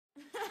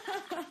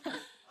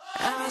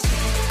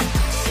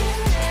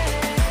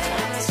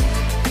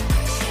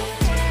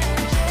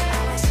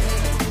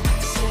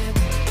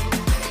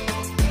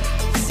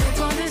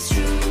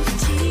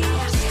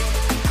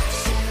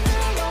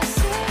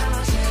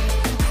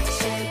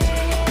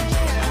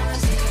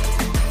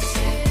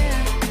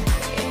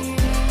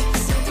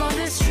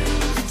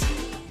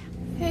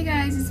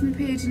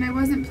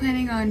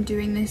on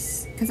doing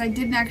this because I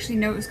didn't actually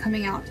know it was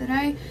coming out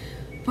today.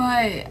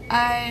 But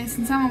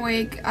since I'm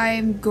awake, I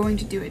am going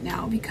to do it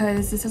now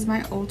because this is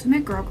my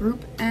ultimate girl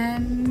group,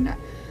 and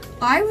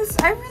I'm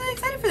really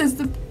excited for this.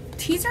 The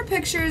teaser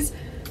pictures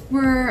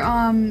were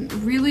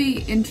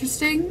really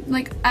interesting.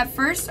 Like at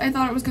first I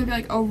thought it was gonna be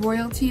like a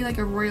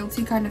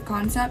royalty kind of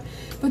concept,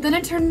 but then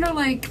it turned into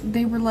like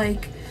they were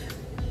like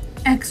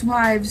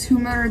ex-wives who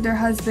murdered their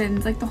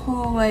husbands, like the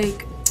whole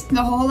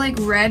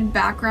red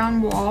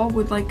background wall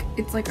with like,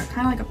 it's like a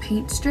kind of like a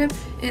paint strip.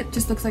 It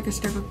just looks like a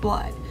strip of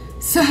blood.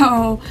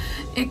 So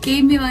it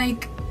gave me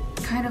like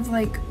kind of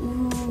like,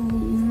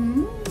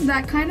 ooh,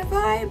 that kind of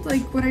vibe,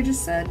 like what I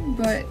just said.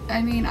 But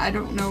I mean, I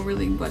don't know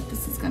really what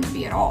this is gonna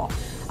be at all.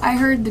 I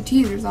heard the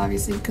teasers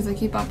obviously because I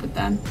keep up with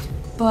them,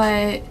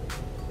 but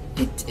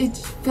it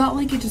felt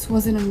like it just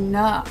wasn't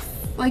enough.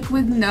 Like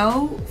with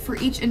No, for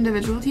each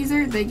individual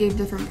teaser they gave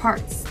different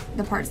parts,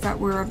 the parts that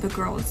were of the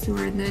girls who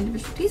were in the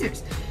individual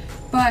teasers.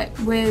 But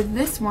with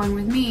this one,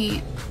 with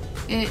me,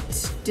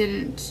 it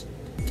didn't.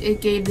 It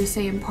gave the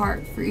same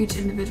part for each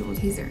individual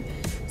teaser.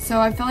 So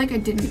I felt like I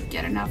didn't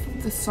get enough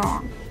of the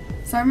song.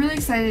 So I'm really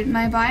excited.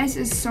 My bias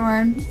is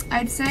Soren.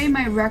 I'd say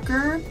my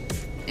wrecker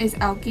is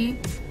I-DLE,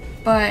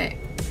 but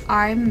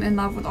I'm in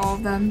love with all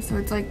of them, so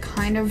it's like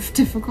kind of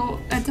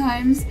difficult at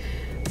times.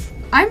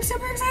 I'm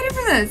super excited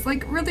for this.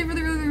 Like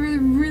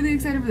really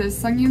excited for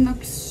this. Sungyoon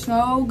looked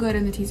so good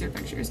in the teaser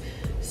pictures.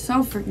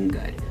 So freaking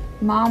good.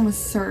 Mom was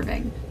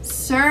serving,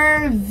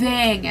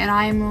 and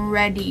I'm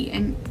ready.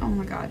 And oh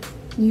my god,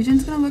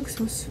 Eugen's gonna look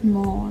so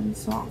small and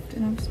soft,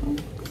 and I'm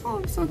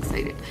so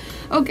excited.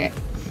 Okay,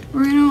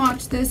 we're gonna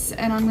watch this,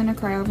 and I'm gonna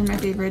cry over my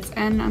favorites,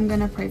 and I'm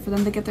gonna pray for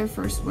them to get their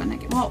first win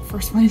again. Well,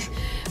 first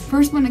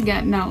win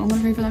again. No, I'm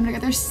gonna pray for them to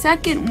get their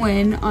second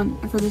win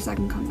for their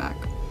second comeback.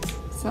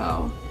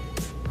 So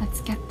let's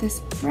get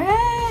this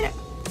bread.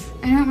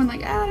 I know it went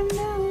like Adam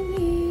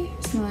Melanie,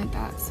 something like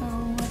that. So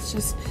let's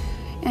just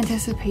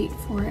anticipate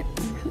for it.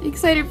 I'm really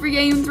excited for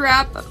Yeon's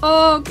rap.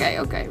 Oh, okay,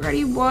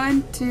 ready?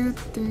 1, 2,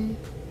 3.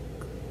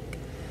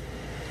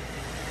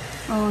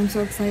 Oh, I'm so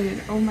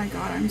excited. Oh my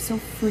god, I'm so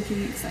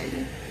freaking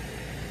excited.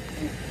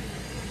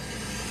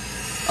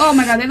 Oh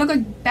my god, they look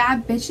like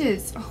bad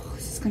bitches. Oh,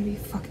 this is gonna be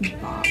fucking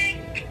bop.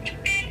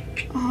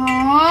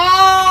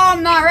 Oh,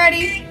 I'm not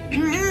ready.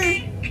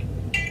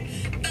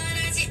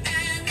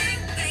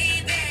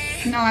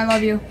 No, I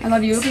love you. I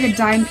love you. You look like a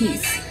dime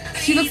piece.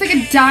 She looks like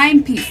a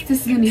dime piece.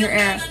 This is gonna be her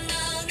era.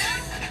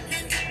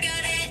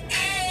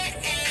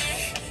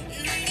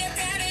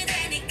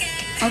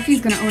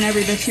 Elfie's gonna own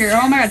every bitch here.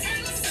 Oh my god.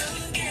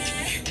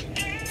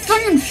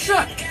 Fucking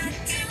shut.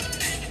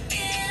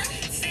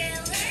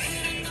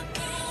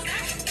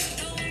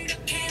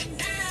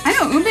 I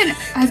know Eunbin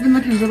has been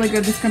looking really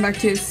good this comeback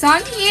too.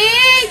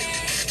 Sungyi!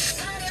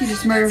 She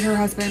just murdered her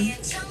husband.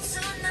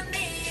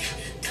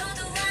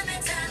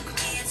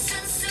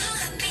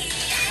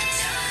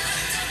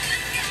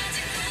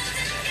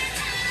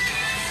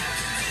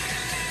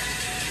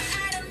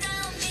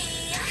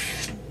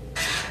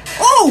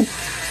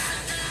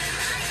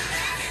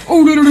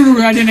 Oh,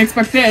 no, I didn't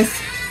expect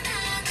this.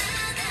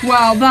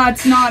 Wow,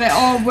 that's not at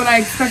all what I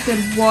expected.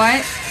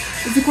 What?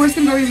 Is the course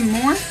gonna go even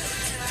more?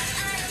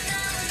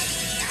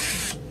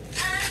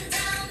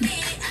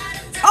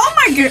 Oh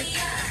my god!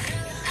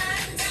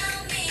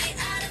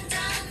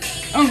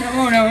 Oh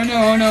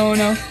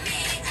no.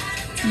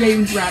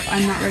 Yeon's rap,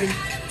 I'm not ready.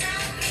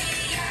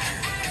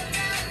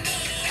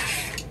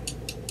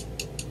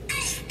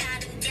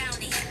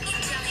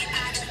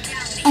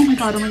 Oh my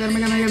god.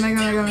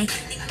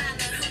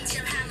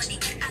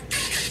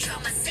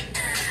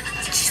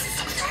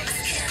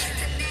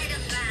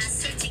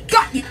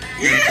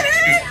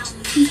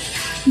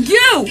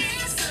 You!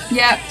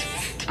 Yep.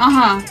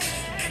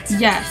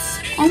 Yes.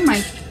 Oh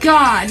my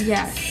god,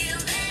 yes.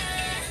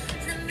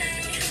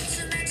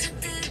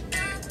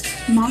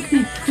 Mock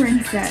me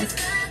princess.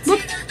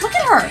 Look at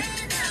her!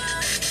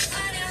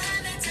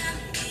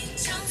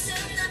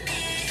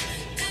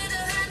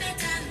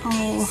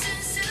 Oh.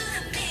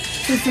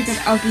 So sick of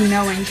I-DLE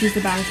knowing she's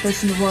the baddest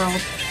bitch in the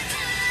world.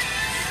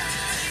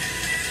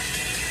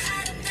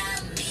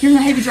 Here's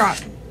a heavy drop.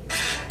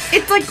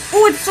 It's like,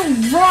 oh, it's so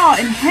raw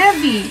and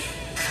heavy.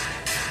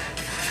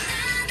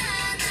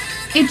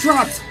 It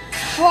drops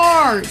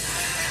hard.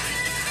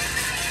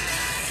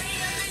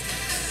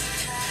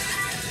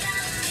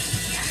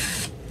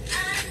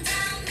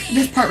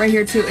 This part right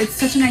here too, it's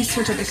such a nice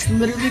switch up. It's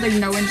literally like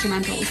no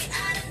instrumentals.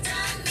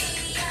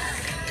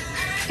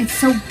 It's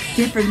so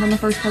different from the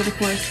first part of the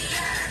chorus.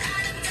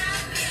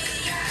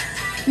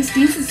 This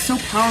dance is so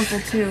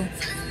powerful too.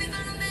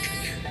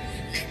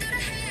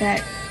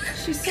 That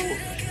she's so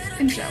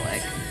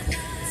angelic.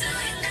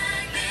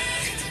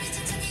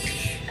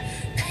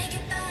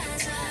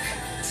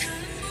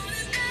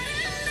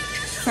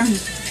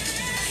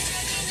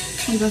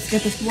 Let's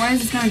get this. Why is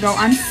this gonna go?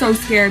 I'm so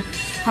scared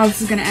how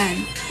this is gonna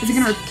end. Is it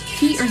gonna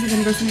repeat or is it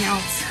gonna go something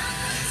else?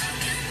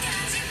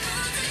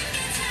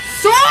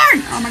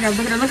 Sword! Oh my god,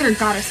 look at her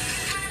goddess.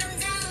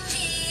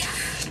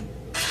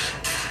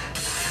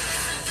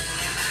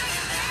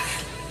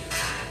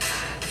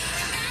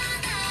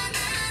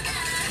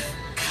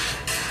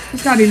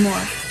 There's gotta be more.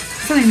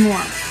 Something more.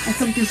 I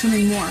feel like there's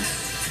something more.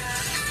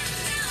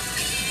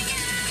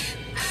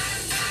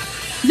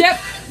 Yep.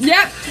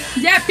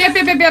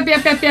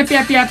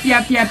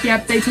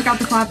 They took out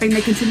the clapping.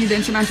 They continued the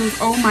instrumentals.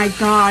 Oh my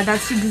god,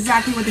 that's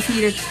exactly what this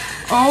needed.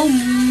 Oh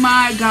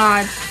my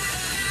god.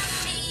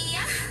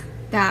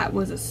 That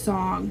was a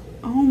song.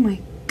 Oh my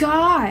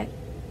god.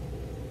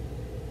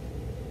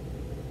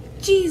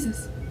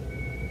 Jesus.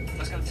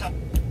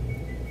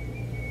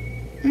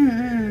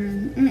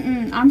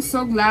 I'm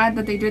so glad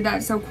that they did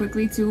that so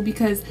quickly too,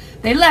 because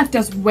they left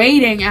us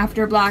waiting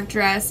after Black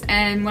Dress,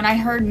 and when I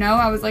heard no,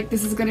 I was like,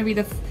 this is gonna be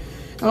the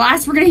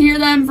last we're gonna hear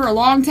them for a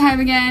long time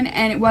again,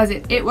 and it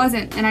wasn't.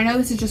 And I know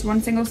this is just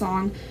one single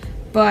song,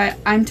 but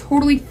I'm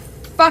totally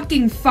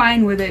fucking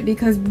fine with it,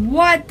 because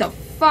what the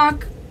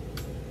fuck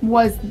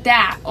was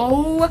that?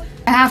 Oh,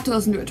 I have to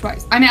listen to it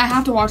twice. I mean, I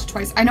have to watch it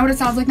twice. I know what it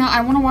sounds like now.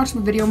 I want to watch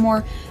the video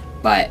more,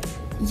 but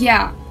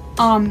yeah,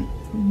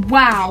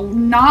 wow,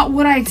 not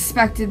what I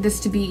expected this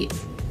to be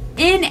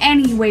in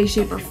any way,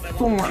 shape, or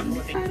form.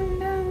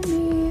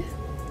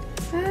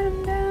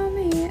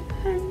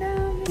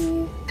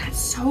 That's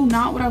so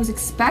not what I was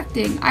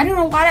expecting. I don't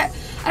know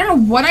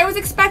what I was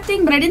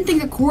expecting, but I didn't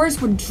think the chorus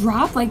would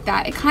drop like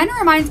that. It kind of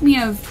reminds me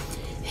of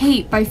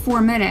Hate by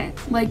 4 Minute,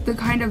 like the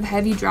kind of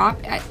heavy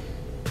drop.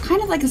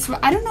 Kind of like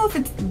I don't know if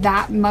it's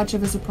that much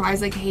of a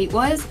surprise like Hate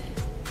was,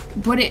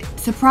 but it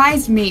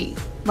surprised me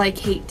like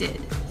Hate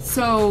did.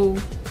 So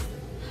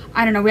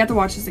I don't know, we have to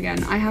watch this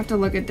again. I have to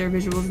look at their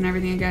visuals and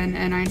everything again,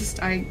 and I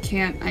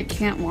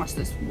can't watch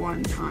this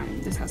one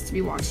time. This has to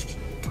be watched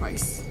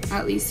twice,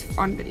 at least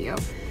on video,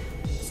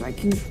 so I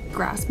can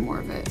grasp more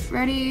of it.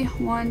 Ready?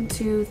 1,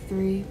 2,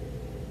 3.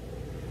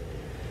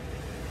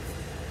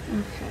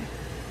 Okay.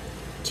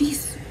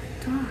 Jeez,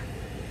 God.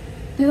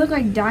 They look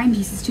like dime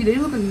pieces too. They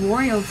look like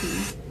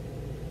royalty.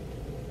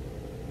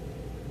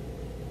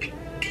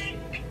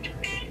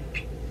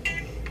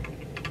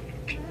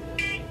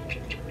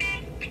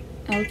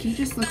 Elkie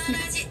just looks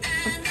like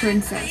a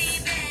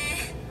princess.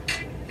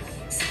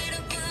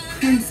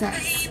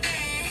 Princess.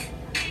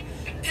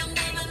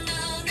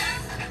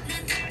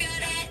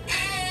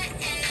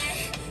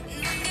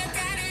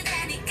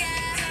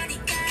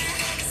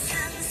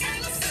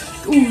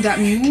 Ooh, that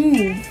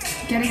move.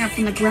 Getting up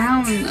from the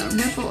ground,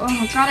 the ripple.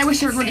 Oh god, I wish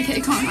they were going to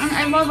K-Con.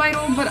 I love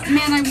I-DLE, but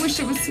man, I wish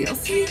it was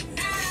CLC.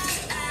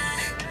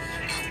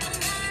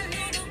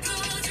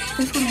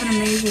 This would have been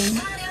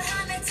amazing.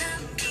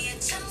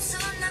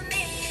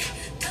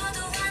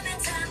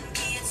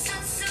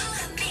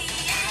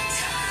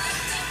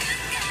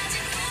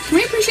 Can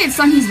we appreciate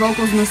Sunghee's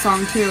vocals in this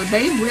song too?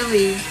 They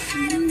really...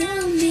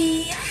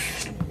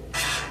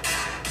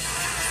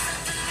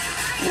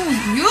 Oh,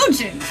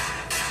 Yujin!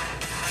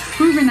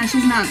 Proving that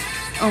she's not...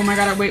 Oh my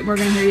god, wait, we're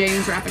gonna hear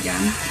Yeon's rap again.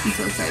 I'm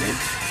so excited.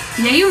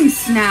 Yeon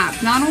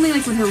snapped, not only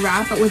like with her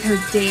rap, but with her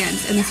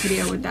dance in this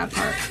video with that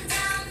part.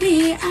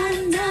 Me,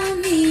 I know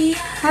me.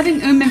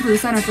 Having Eunbin for the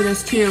center for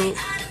this too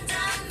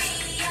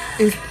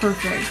is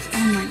perfect.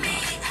 Oh my god.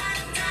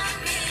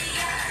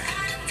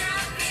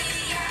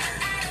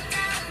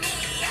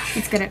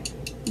 Let's get it.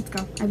 Let's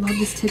go. I love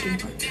this ticking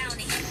part.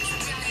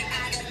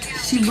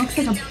 She looks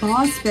like a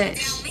boss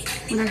bitch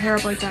with her hair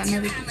up like that and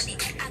everything.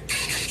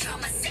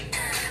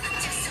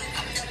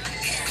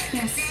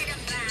 Yes.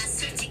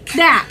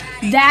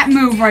 That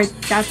move right,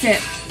 that's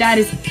it. That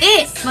is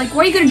it. Like,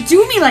 why are you gonna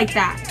do me like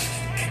that?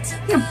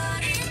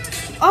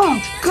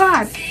 Oh,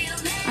 God.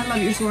 I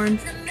love you, Soren.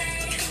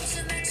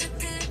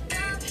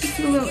 She's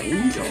a little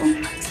angel.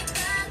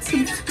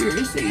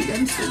 Conspiracy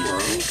against the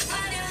world.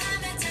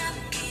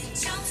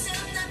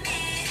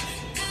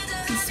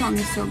 This song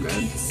is so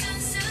good.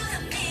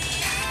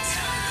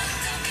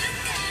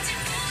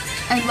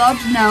 I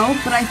loved No,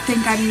 but I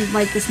think I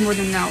like this more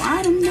than No.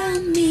 I don't know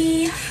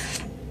me.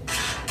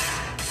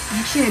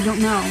 Actually, I don't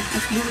know.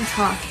 That's really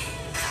tough.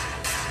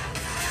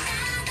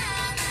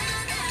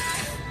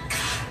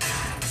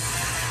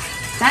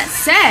 That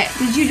set.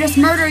 Did you just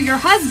murder your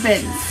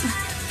husbands?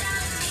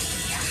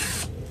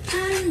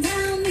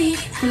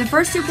 For the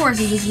first two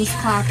choruses, it's just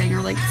clapping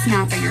or like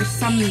snapping or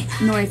some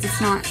noise. It's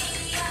not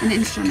an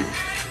instrument.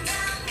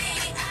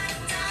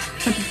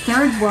 But the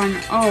third one,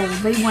 oh,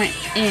 they went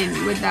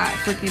in with that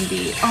freaking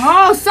beat.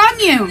 Oh,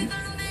 Sungyoon!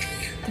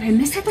 Did I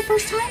miss that the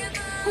first time?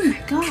 Oh my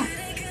god.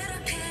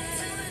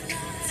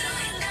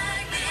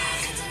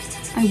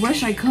 I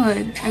wish I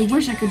could. I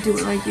wish I could do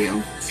it like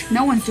you.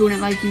 No one's doing it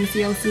like you,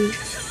 CLC.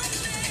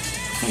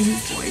 Say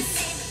his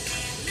voice.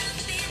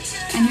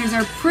 And here's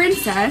our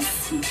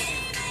princess.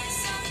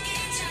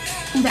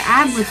 Oh, the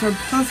ad-libs are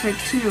perfect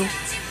too.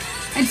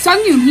 And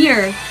Sungyoon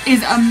here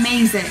is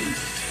amazing.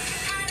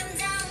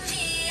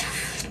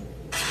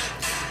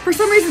 For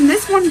some reason,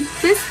 this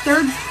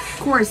third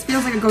chorus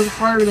feels like it goes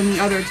harder than the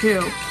other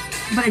two,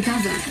 but it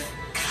doesn't.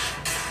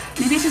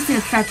 Maybe it's just the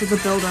effect of the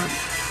build-up.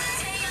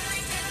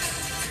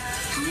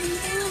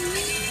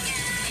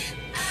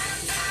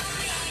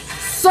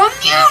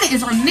 Sungyoon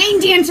is our main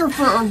dancer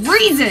for a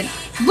reason.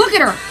 Look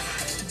at her.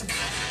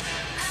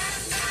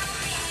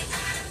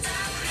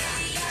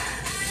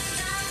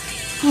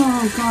 Oh.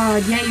 Oh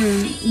god, yeah,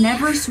 you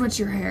never switch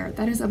your hair.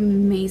 That is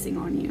amazing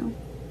on you.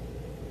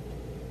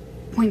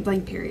 Point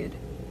blank period.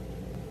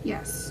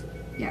 Yes.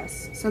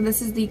 Yes. So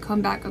this is the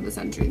comeback of the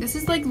century. This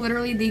is like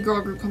literally the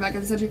girl group comeback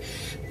of the century.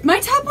 My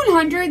top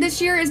 100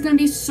 this year is going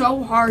to be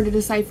so hard to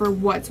decipher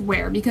what's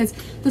where, because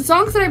the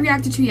songs that I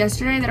reacted to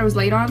yesterday that I was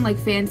late on, like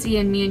Fancy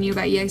and Me and You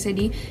by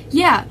EXID,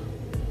 yeah,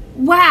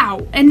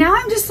 wow. And now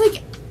I'm just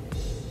like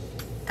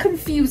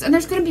confused, and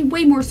there's going to be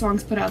way more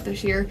songs put out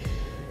this year,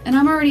 and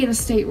I'm already in a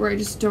state where I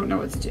just don't know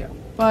what to do.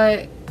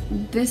 But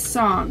this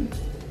song,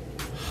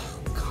 oh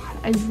god,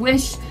 I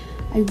wish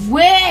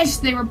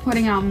they were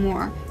putting out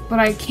more. But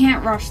I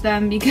can't rush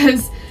them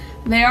because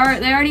they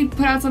already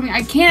put out something.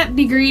 I can't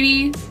be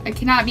greedy. I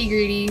cannot be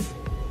greedy.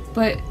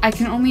 But I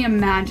can only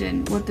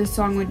imagine what this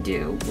song would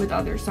do with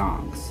other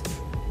songs.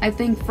 I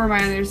think, for my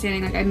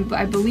understanding, like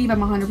I believe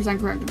I'm 100%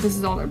 correct that this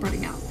is all they're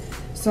putting out.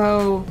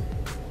 So,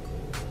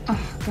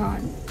 oh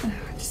god,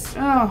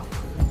 oh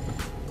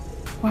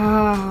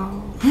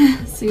wow.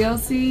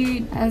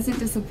 CLC hasn't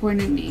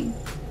disappointed me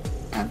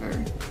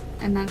ever,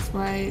 and that's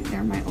why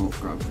they're my old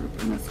girl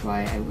group, and that's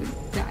why I would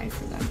die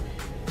for them.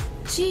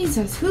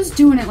 Jesus, who's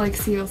doing it like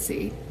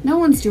CLC? No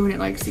one's doing it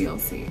like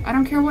CLC. I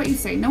don't care what you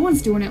say. No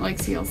one's doing it like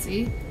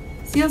CLC.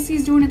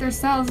 CLC's doing it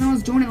themselves. No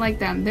one's doing it like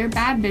them. They're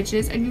bad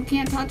bitches, and you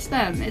can't touch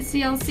them. It's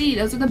CLC.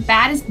 Those are the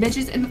baddest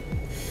bitches in the...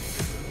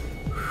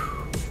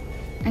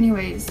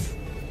 Anyways,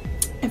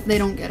 if they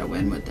don't get a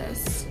win with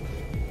this,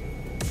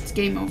 it's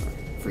game over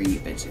for you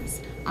bitches.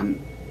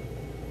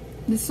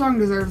 This song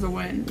deserves a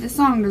win. This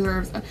song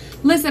deserves a...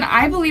 Listen,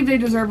 I believe they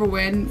deserve a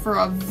win for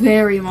a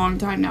very long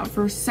time now,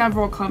 for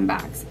several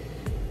comebacks.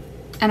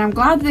 And I'm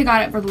glad that they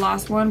got it for the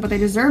last one, but they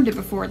deserved it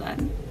before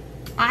then.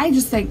 I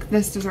just think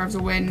this deserves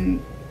a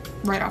win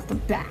right off the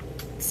bat.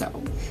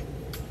 So,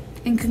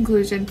 in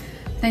conclusion,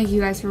 thank you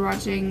guys for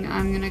watching.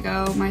 I'm gonna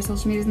go. My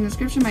social media is in the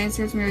description. My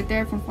Instagram's right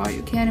there. If you want to follow,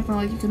 you can. If you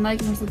want to like, you can like.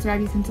 If you want to subscribe,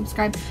 you can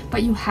subscribe.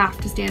 But you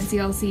have to stand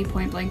CLC,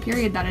 point blank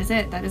period. That is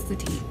it. That is the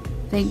tea.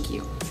 Thank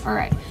you.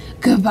 Alright.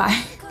 Goodbye.